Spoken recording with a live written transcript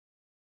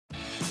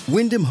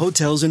Wyndham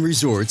Hotels and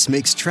Resorts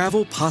makes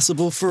travel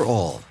possible for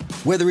all.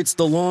 Whether it's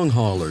the long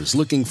haulers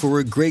looking for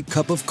a great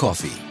cup of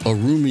coffee, a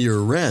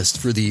roomier rest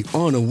for the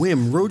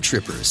on-a-whim road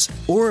trippers,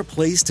 or a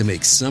place to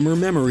make summer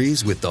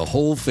memories with the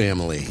whole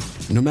family.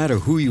 No matter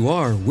who you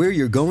are, where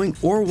you're going,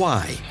 or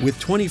why, with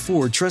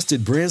 24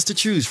 trusted brands to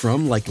choose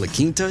from like La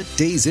Quinta,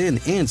 Days Inn,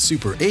 and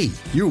Super 8,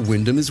 your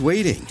Wyndham is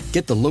waiting.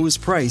 Get the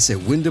lowest price at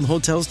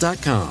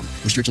WyndhamHotels.com.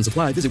 Restrictions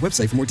apply. Visit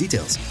website for more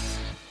details.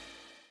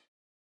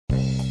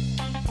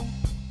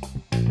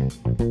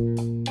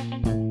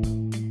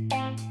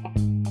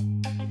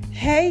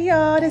 Hey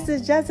y'all, this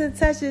is Justin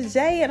Touches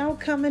J, and I'm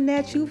coming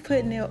at you,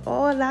 putting it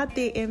all out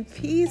there in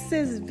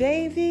pieces,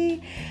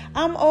 baby.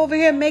 I'm over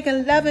here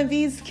making love in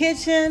V's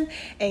kitchen,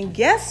 and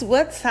guess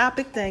what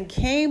topic then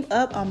came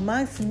up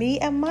amongst me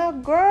and my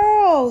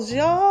girls,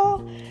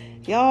 y'all?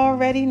 Y'all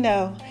already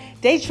know.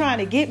 They trying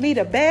to get me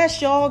to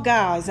bash y'all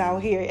guys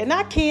out here, and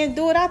I can't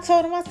do it. I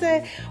told them, I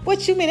said,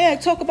 what you mean? They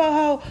talk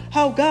about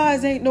how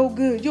guys ain't no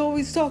good. You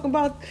always talking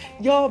about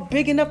y'all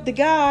bigging up the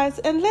guys.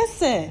 And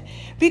listen,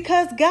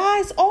 because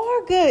guys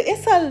are good.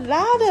 It's a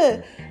lot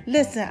of,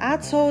 listen, I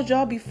told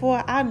y'all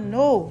before, I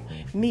know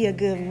me a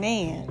good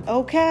man,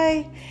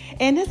 okay?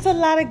 And it's a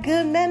lot of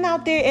good men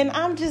out there, and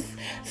I'm just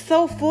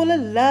so full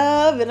of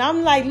love. And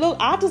I'm like, look,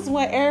 I just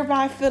want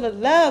everybody to feel the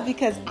love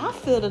because I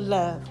feel the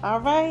love, all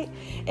right?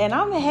 And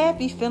I'm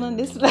happy feeling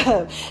this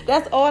love.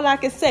 That's all I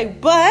can say.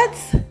 But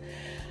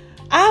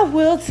I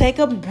will take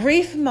a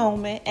brief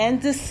moment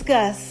and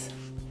discuss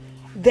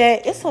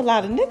that it's a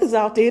lot of niggas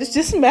out there that's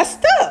just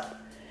messed up.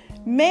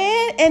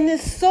 Man, and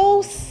it's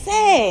so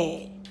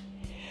sad.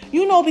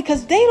 You know,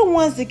 because they the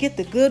ones that get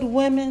the good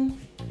women.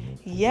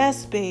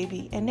 Yes,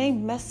 baby. And they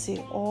mess it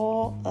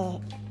all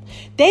up.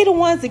 They the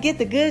ones that get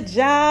the good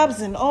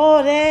jobs and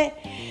all that.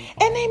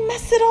 And they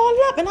mess it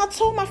all up. And I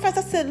told my friends,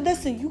 I said,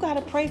 listen, you got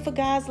to pray for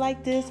guys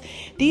like this.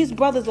 These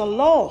brothers are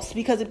lost.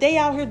 Because if they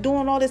out here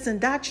doing all this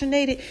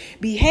indoctrinated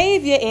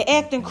behavior and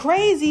acting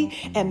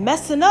crazy and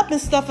messing up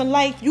and stuff in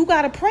life, you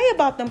got to pray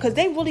about them because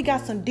they really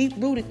got some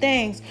deep-rooted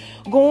things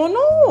going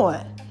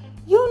on.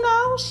 You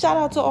know, shout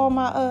out to all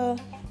my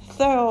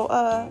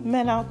thorough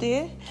men out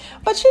there.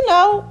 But you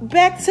know,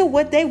 back to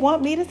what they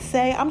want me to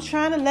say. I'm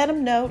trying to let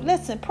them know,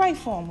 listen, pray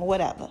for them or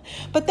whatever.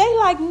 But they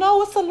like,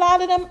 no, it's a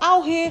lot of them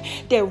out here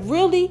that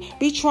really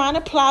be trying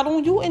to plot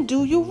on you and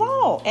do you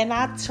wrong. And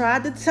I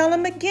tried to tell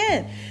them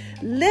again,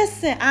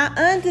 listen, I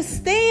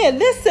understand.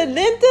 Listen,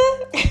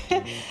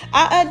 Linda,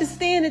 I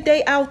understand that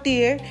they out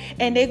there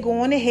and they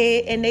going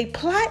ahead and they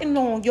plotting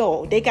on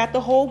y'all. They got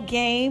the whole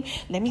game.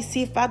 Let me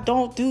see if I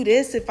don't do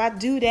this, if I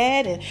do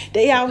that. And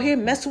they out here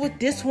messing with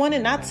this one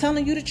and not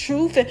telling you the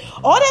truth and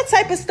all that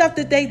type of stuff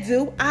that they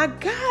do. I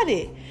got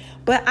it.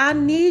 But I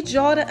need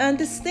y'all to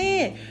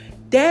understand.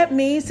 That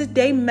means that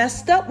they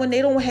messed up when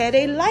they don't have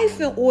their life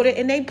in order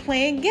and they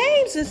playing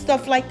games and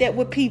stuff like that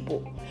with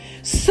people.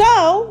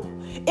 So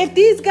if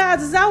these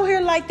guys is out here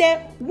like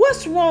that,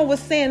 what's wrong with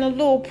saying a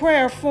little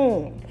prayer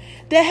for them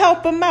to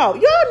help them out?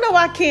 Y'all know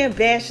I can't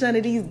bash none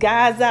of these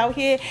guys out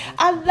here.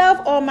 I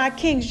love all my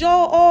kings.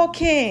 Y'all all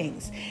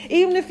kings.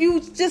 Even if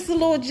you just a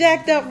little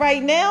jacked up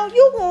right now,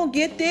 you won't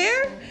get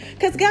there.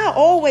 Because God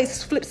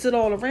always flips it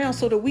all around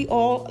so that we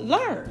all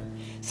learn.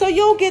 So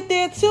you'll get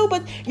there too.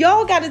 But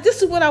y'all got to,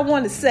 this is what I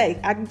want to say.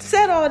 I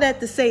said all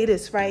that to say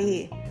this right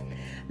here.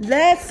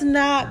 Let's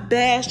not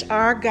bash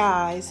our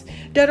guys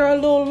that are a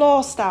little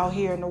lost out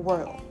here in the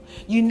world.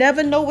 You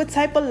never know what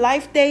type of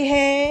life they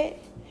had.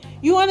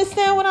 You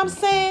understand what I'm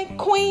saying,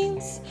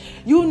 queens?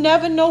 You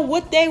never know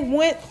what they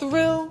went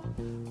through,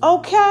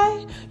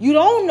 okay? You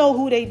don't know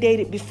who they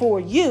dated before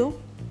you,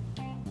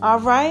 all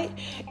right?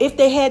 If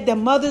they had their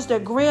mothers, their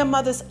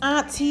grandmothers,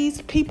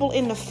 aunties, people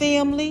in the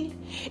family.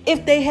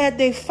 If they had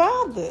their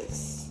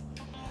fathers.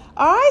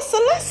 All right, so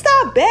let's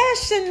stop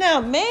bashing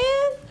them,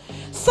 man.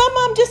 Some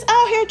of them just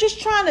out here just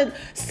trying to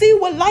see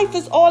what life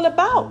is all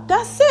about.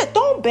 That's it.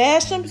 Don't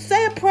bash them.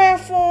 Say a prayer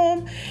for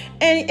them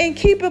and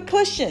keep it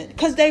pushing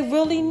because they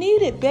really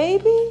need it,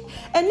 baby.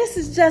 And this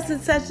is Justin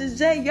Touches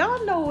J.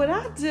 Y'all know what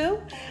I do.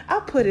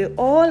 I put it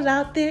all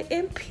out there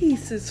in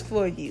pieces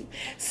for you.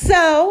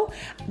 So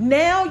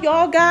now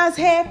y'all guys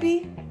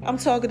happy? I'm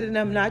talking to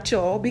them, not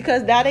y'all,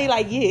 because now they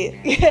like,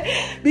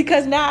 yeah,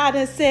 because now I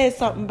done said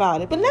something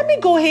about it. But let me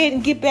go ahead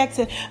and get back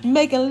to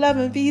making love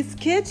in V's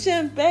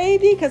kitchen,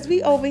 baby, because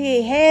we over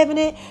here having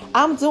it.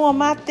 I'm doing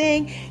my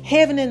thing,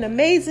 having an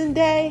amazing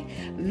day,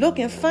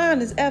 looking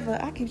fine as ever.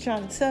 I keep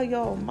trying to tell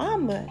y'all,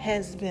 mama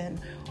has been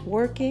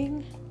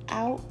working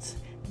out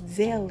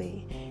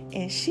daily,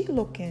 and she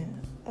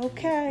looking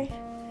okay.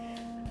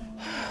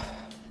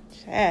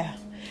 Yeah.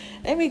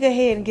 Let me go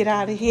ahead and get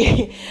out of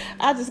here.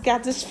 I just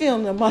got this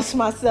feeling amongst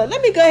myself.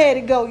 Let me go ahead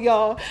and go,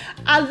 y'all.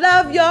 I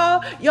love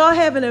y'all. Y'all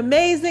have an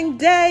amazing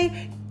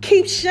day.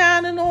 Keep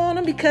shining on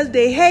them because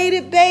they hate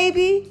it,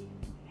 baby.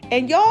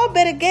 And y'all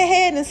better get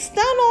ahead and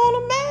stun on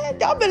them, man.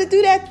 Y'all better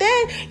do that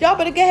thing. Y'all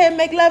better go ahead and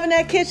make love in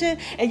that kitchen.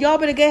 And y'all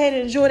better go ahead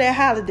and enjoy that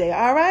holiday,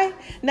 all right?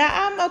 Now,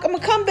 I'm going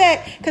to come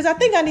back because I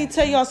think I need to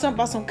tell y'all something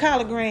about some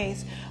collard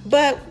greens.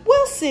 But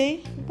we'll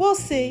see. We'll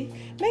see.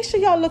 Make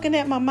sure y'all looking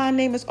at my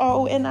name is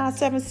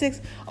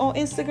RONI76 on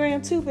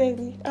Instagram too,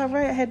 baby. All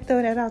right, I had to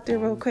throw that out there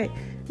real quick.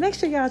 Make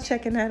sure y'all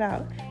checking that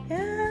out.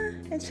 Yeah,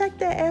 and check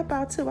that app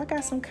out too. I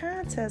got some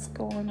contests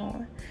going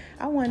on.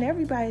 I want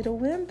everybody to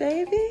win,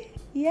 baby.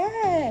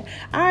 Yeah.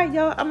 All right,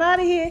 y'all. I'm out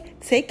of here.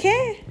 Take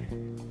care.